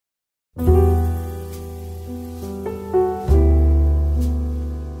There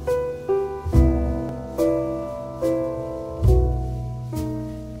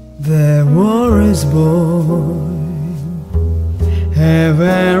was boy, a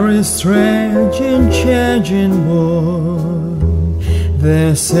very strange and changing boy.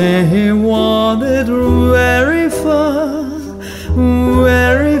 They say he wandered very far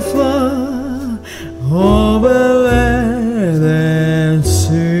over land and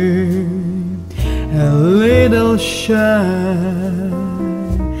sea, a little shy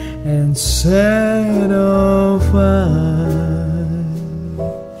and sad of eye,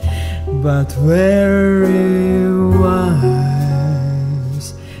 but very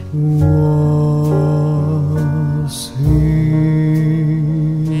wise was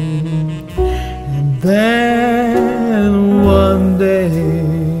he. And then one day,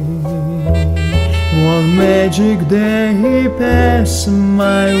 one magic day, he passed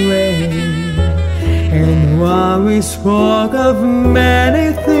my way, and while we spoke of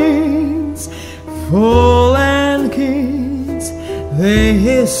many things, full and kings,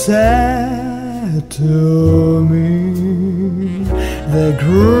 they said to me, the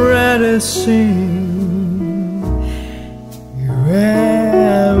greatest thing you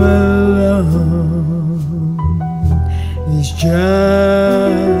ever learned is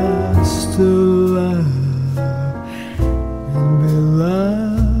just to love and be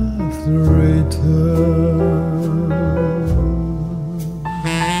loved return.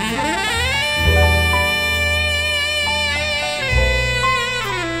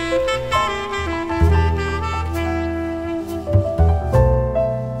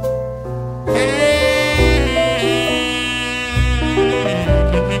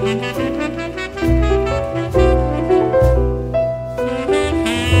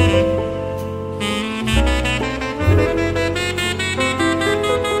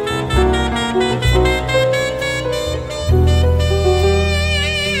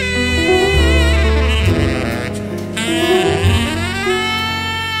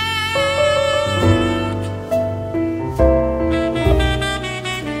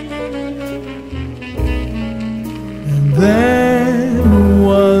 Then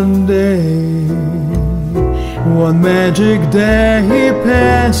one day, one magic day, he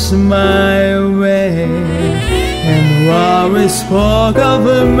passed my way, and while we spoke of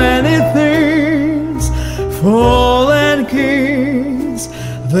many things, full and kings,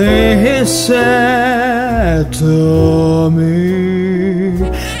 they said to me,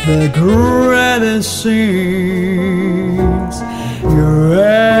 the greatest things you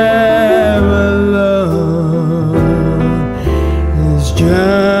ever loved is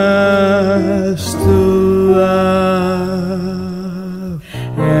just to love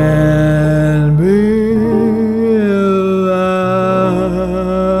and be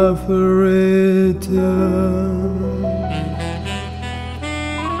loved return.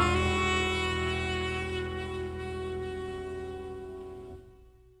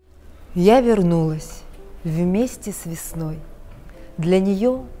 Я вернулась вместе с весной. Для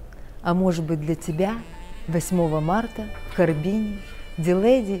нее, а может быть для тебя, 8 марта в Харбине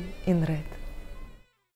DiLady in Red.